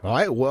All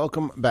right,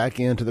 welcome back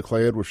into the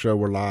Clay Edwards Show.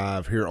 We're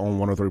live here on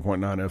 103.9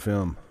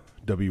 FM,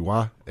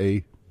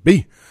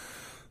 WYAB.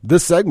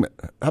 This segment,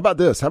 how about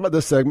this? How about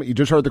this segment? You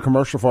just heard the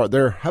commercial for it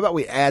there. How about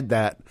we add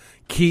that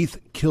Keith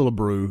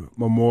Killebrew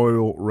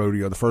Memorial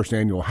Rodeo, the first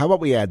annual? How about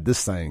we add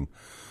this thing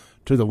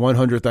to the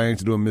 100 things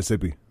to do in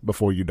Mississippi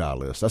before you die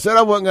list? I said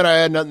I wasn't going to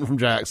add nothing from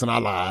Jackson. I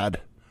lied.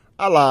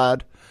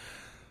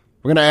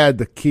 We're going to add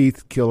the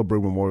Keith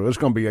Killebrew Memorial. There's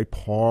going to be a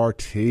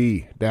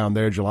party down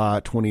there July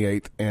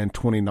 28th and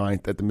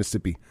 29th at the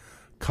Mississippi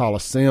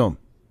Coliseum.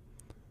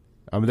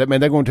 I mean,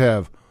 they're going to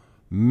have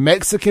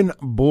Mexican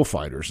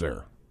bullfighters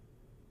there.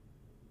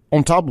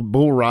 On top of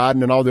bull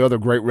riding and all the other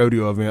great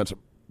rodeo events,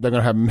 they're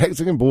going to have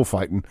Mexican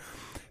bullfighting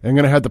and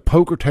going to have the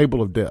poker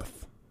table of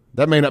death.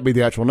 That may not be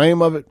the actual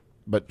name of it,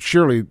 but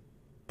surely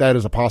that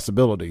is a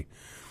possibility.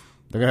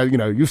 They're going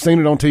to have, you've seen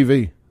it on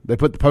TV. They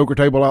put the poker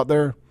table out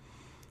there.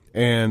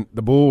 And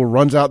the bull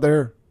runs out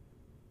there,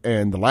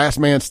 and the last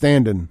man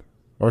standing,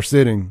 or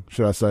sitting,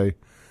 should I say,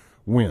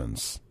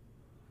 wins.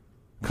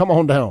 Come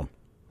on down.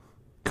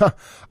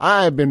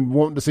 I have been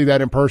wanting to see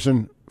that in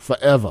person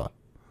forever.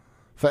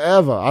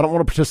 I don't want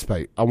to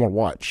participate. I want to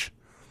watch.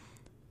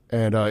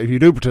 And if you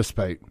do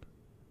participate,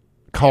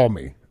 call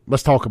me.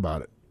 Let's talk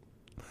about it.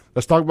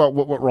 Let's talk about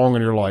what went wrong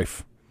in your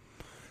life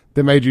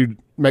that made you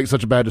make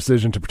such a bad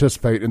decision to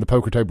participate in the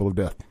poker table of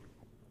death.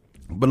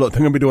 But look,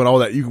 they're going to be doing all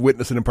that. You can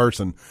witness it in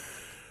person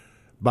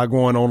by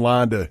going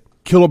online to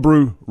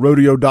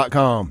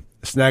KillebrewRodeo.com,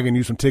 snagging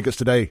you some tickets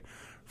today.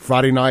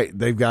 Friday night,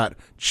 they've got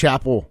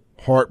Chapel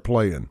Hart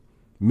playing,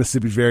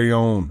 Mississippi's very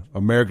own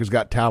America's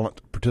Got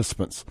Talent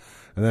participants.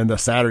 And then the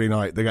Saturday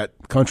night, they got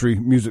country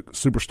music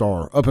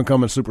superstar,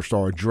 up-and-coming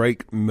superstar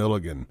Drake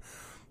Milligan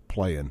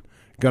playing.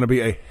 Going to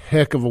be a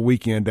heck of a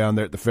weekend down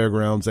there at the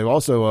fairgrounds. They've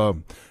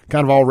also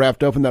kind of all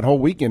wrapped up in that whole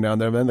weekend down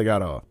there. Man, they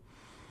got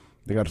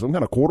some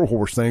kind of quarter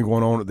horse thing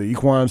going on at the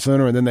Equine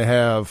Center, and then they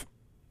have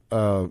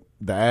the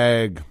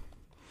Ag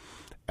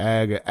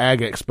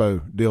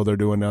Expo deal they're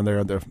doing down there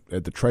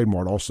at the Trade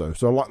Mart also.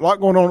 So a lot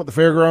going on at the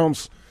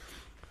fairgrounds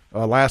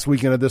last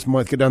weekend of this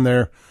month. Get down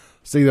there,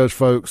 see those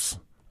folks.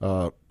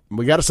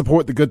 We got to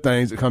support the good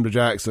things that come to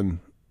Jackson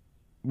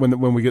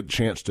when we get the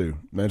chance to.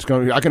 Man,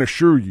 I can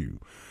assure you,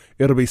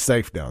 it'll be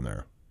safe down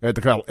there at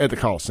the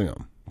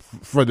Coliseum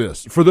for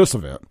this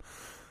event.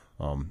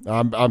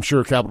 I'm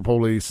sure Capitol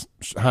Police,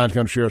 Hinds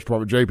County Sheriff's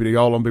Department, JPD,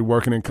 all of them be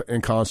working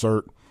in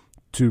concert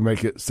to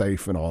make it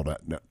safe and all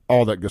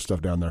that good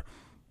stuff down there.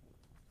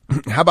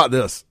 How about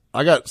this?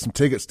 I got some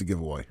tickets to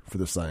give away for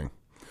this thing.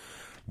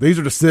 These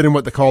are to sit in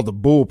what they call the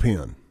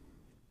bullpen.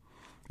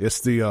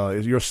 It's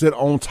you'll sit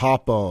on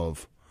top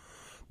of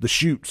the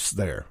chutes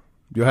there.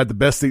 You'll have the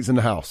best seats in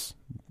the house.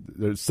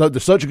 They're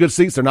such good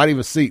seats, they're not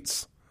even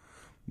seats.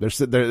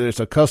 There's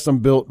a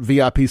custom-built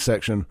VIP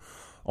section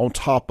on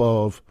top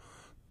of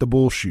the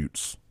bull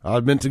chutes. I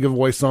meant to give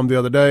away some the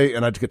other day,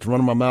 and I just get to run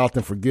in my mouth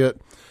and forget.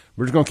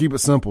 We're just going to keep it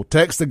simple.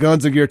 Text the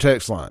Guns and Gear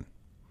text line,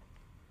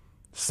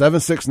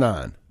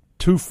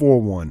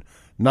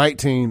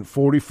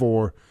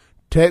 769-241-1944.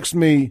 Text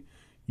me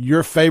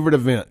your favorite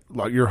event,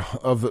 like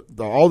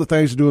all the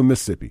things to do in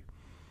Mississippi.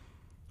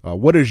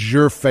 What is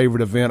your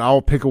favorite event?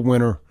 I'll pick a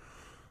winner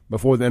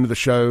before the end of the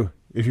show.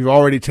 If you've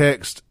already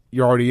texted,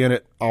 you're already in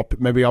it.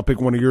 Maybe I'll pick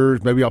one of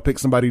yours. Maybe I'll pick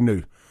somebody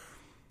new.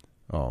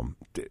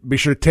 Be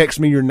sure to text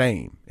me your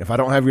name. If I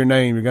don't have your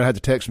name, you're going to have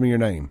to text me your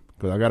name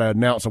because I got to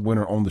announce a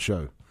winner on the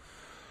show.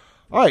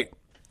 All right.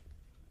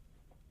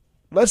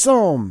 Let's,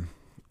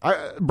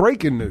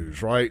 breaking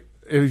news, right?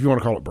 If you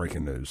want to call it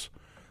breaking news.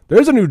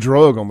 There's a new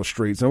drug on the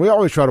streets, and we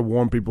always try to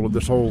warn people of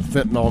this whole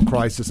fentanyl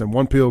crisis and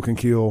one pill can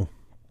kill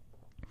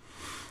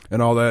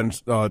and all that. And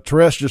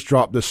Teresh just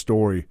dropped this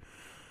story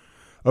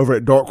over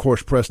at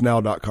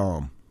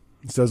darkhorsepressnow.com.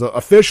 It says,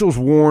 officials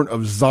warn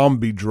of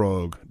zombie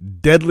drug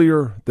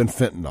deadlier than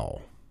fentanyl.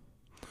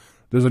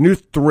 There's a new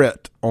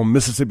threat on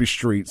Mississippi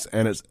streets,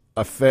 and its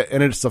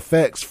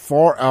effects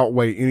far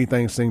outweigh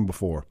anything seen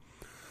before.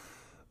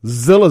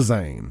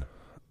 Xylazine,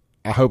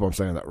 I hope I'm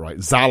saying that right,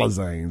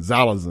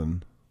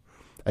 Xylazine,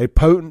 a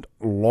potent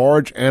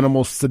large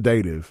animal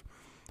sedative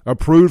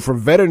approved for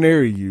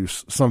veterinary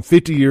use some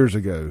 50 years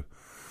ago,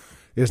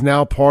 is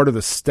now part of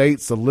the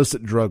state's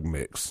illicit drug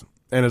mix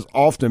and is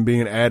often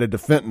being added to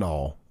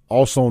fentanyl,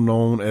 also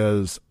known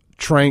as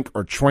trank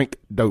or trank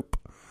dope.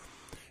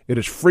 It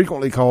is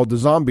frequently called the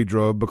zombie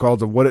drug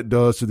because of what it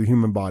does to the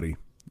human body.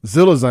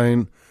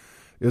 Xylazine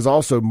is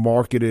also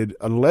marketed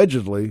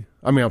legally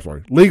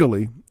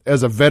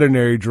as a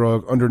veterinary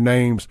drug under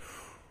names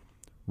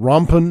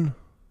Rompin,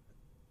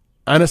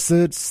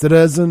 Anisid,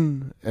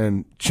 Citizen,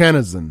 and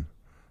Chanazin.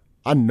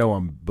 I know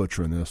I'm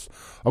butchering this.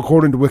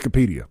 According to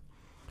Wikipedia,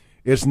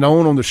 it's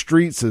known on the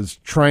streets as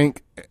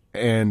trank,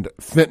 and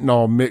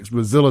fentanyl mixed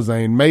with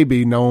Xylazine may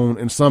be known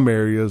in some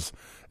areas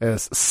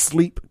as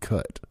sleep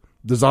cut,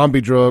 the zombie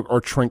drug,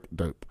 or trank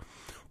dope.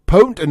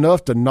 Potent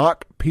enough to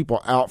knock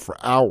people out for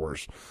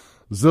hours,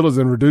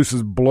 Xylazine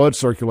reduces blood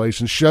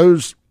circulation,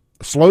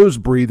 slows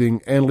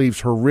breathing, and leaves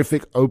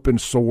horrific open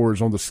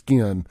sores on the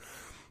skin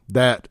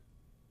that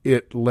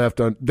if left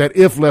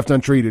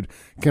untreated,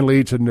 can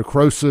lead to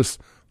necrosis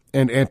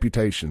and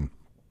amputation.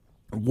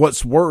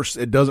 What's worse,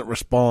 it doesn't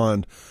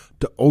respond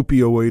to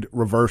opioid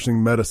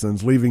reversing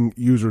medicines, leaving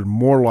users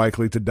more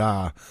likely to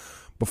die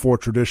before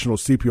traditional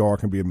CPR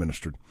can be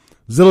administered.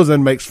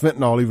 Zilazine makes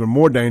fentanyl even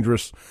more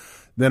dangerous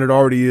than it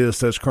already is,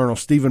 says Colonel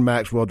Stephen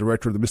Maxwell,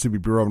 director of the Mississippi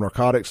Bureau of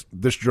Narcotics.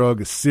 This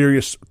drug is a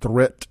serious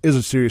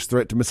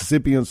threat to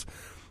Mississippians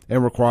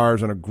and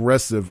requires an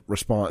aggressive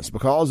response.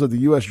 Because of the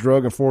U.S.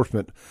 Drug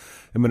Enforcement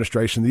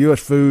Administration, the U.S.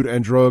 Food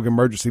and Drug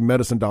Emergency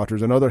Medicine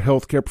doctors and other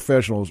healthcare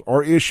professionals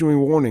are issuing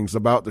warnings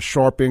about the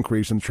sharp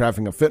increase in the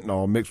trafficking of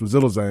fentanyl mixed with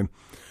Zilazine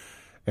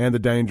and the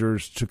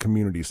dangers to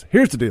communities.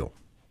 Here's the deal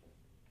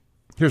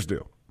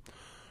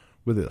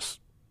with this.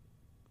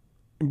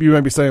 You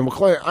may be saying, well,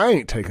 Clay, I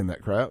ain't taking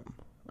that crap.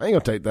 I ain't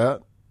going to take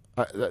that.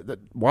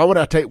 Why would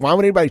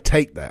anybody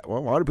take that?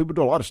 Well, why do people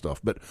do a lot of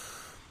stuff? But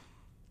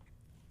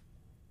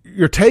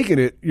you're taking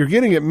it, you're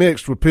getting it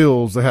mixed with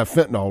pills that have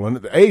fentanyl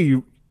in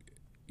it.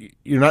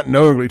 You're not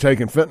knowingly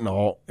taking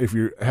fentanyl if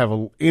you have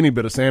any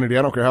bit of sanity.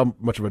 I don't care how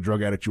much of a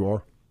drug addict you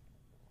are.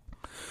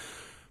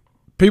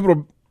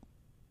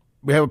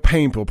 We have a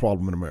pain pill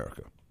problem in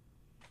America.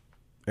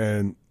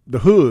 And the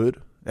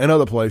hood and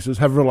other places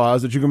have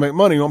realized that you can make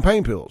money on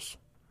pain pills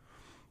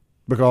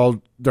because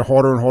they're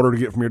harder and harder to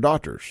get from your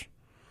doctors.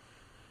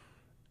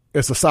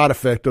 It's a side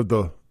effect of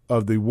the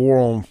war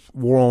on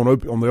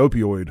the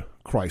opioid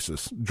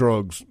crisis,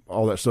 drugs,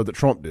 all that stuff that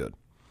Trump did.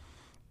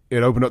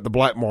 It opened up the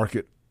black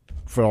market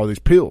for all these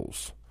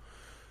pills.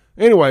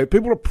 Anyway,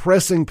 people are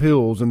pressing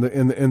pills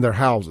in their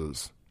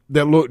houses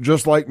that look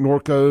just like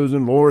Norcos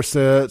and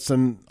Lorcets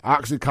and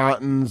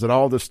Oxycontins and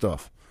all this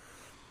stuff,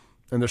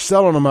 and they're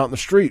selling them out in the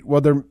street.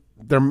 Well,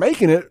 they're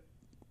making it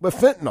with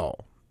fentanyl,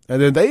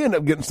 and then they end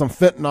up getting some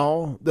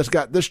fentanyl that's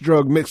got this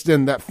drug mixed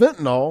in that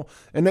fentanyl,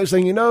 and next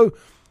thing you know,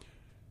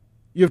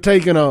 you've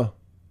taken a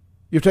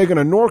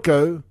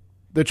Norco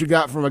that you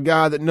got from a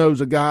guy that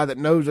knows a guy that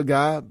knows a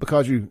guy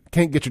because you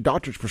can't get your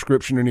doctor's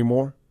prescription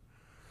anymore.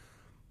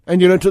 And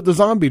you took the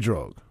zombie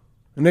drug.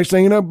 And next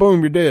thing you know,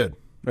 boom, you're dead.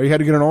 Or you had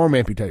to get an arm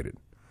amputated.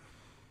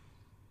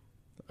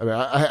 I mean,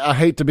 I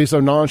hate to be so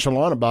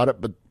nonchalant about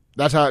it, but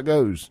that's how it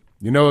goes.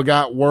 You know a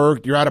guy at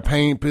work, you're out of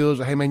pain pills.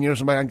 Hey, man, you know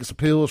somebody I can get some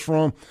pills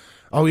from?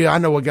 Oh, yeah, I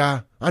know a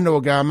guy,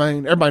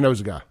 man. Everybody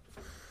knows a guy.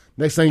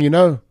 Next thing you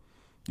know,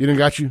 you done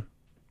got you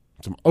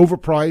some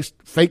overpriced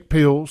fake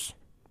pills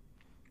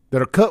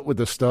that are cut with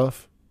this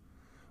stuff,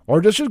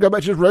 or just go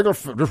back to just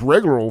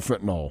regular old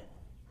fentanyl,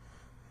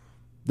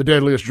 the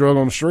deadliest drug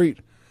on the street.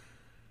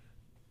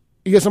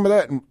 You get some of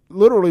that, and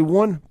literally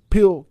one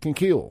pill can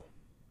kill.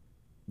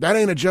 That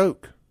ain't a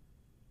joke.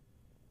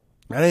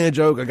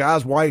 A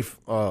guy's wife,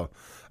 a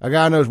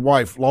guy I know's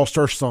wife lost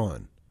her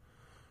son.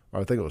 Or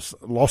I think it was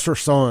lost her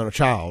son, a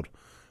child,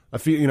 a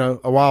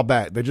while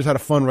back. They just had a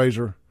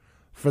fundraiser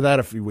for that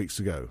a few weeks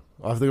ago.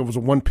 I think it was a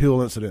one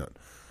pill incident.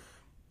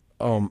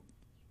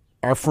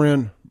 Our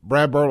friend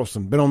Brad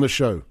Burleson, been on this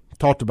show,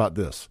 talked about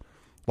this.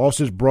 Lost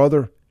his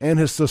brother and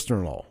his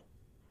sister-in-law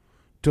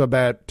to a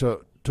bad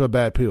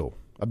pill,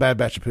 a bad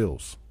batch of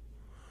pills.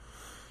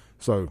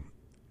 So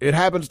it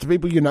happens to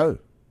people you know.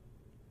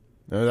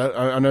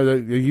 I know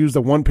that you use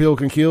the one pill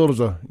can kill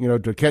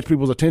to catch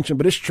people's attention,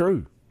 but it's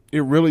true.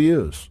 It really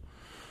is.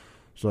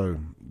 So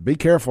be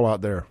careful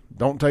out there.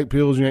 Don't take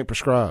pills you ain't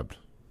prescribed.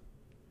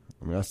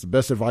 I mean, that's the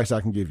best advice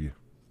I can give you.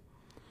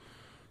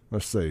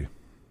 Let's see.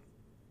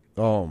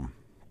 I'll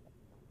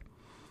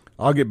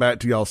get back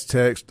to y'all's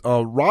text.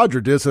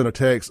 Roger did send a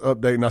text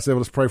update, and I said, well,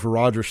 let's pray for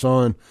Roger's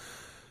son.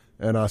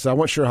 And I said, I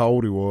wasn't sure how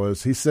old he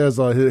was. He says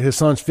his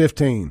son's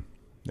 15.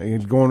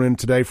 He's going in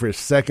today for his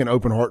second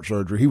open heart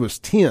surgery. He was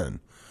 10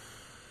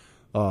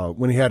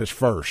 when he had his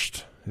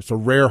first. It's a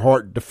rare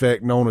heart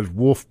defect known as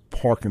Wolff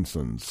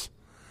Parkinson's.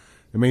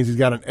 It means he's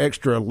got an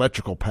extra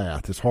electrical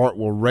path. His heart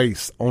will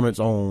race on its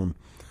own,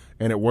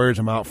 and it wears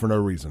him out for no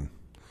reason.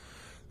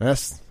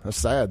 That's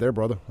sad there,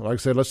 brother. Like I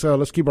said,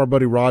 let's keep our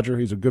buddy Roger.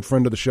 He's a good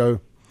friend of the show.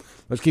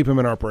 Let's keep him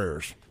in our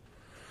prayers.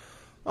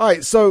 All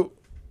right, so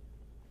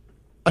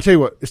I tell you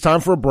what, it's time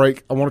for a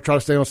break. I want to try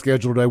to stay on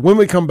schedule today. When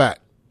we come back,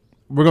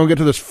 we're going to get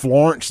to this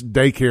Florence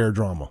daycare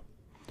drama.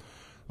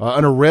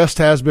 An arrest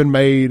has been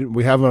made.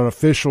 We have an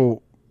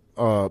official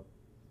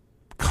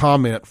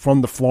comment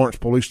from the Florence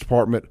Police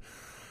Department.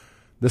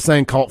 This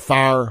thing caught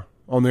fire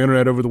on the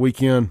internet over the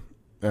weekend.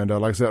 And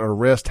like I said, an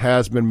arrest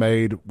has been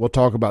made. We'll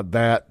talk about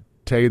that.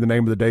 Tell you the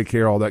name of the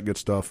daycare, all that good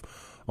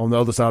stuff on the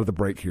other side of the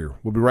break here.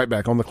 We'll be right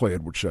back on the Clay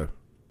Edwards Show.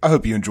 I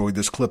hope you enjoyed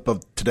this clip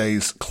of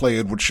today's Clay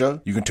Edwards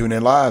Show. You can tune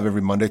in live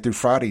every Monday through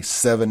Friday,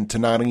 7 to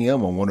 9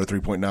 a.m. on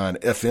 103.9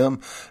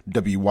 FM,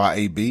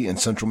 WYAB in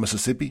Central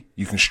Mississippi.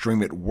 You can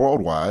stream it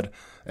worldwide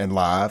and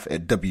live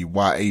at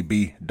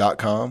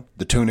WYAB.com,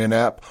 the TuneIn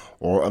app,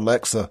 or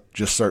Alexa.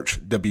 Just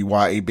search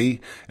WYAB.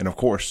 And of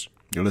course,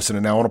 you're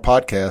listening now on a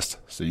podcast,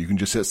 so you can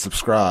just hit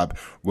subscribe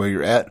where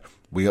you're at.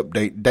 We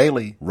update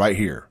daily right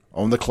here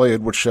on the Clay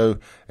Edwards Show,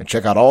 and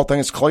check out all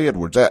things Clay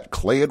Edwards at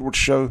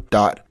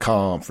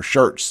ClayEdwardsShow.com for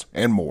shirts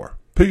and more.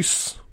 Peace.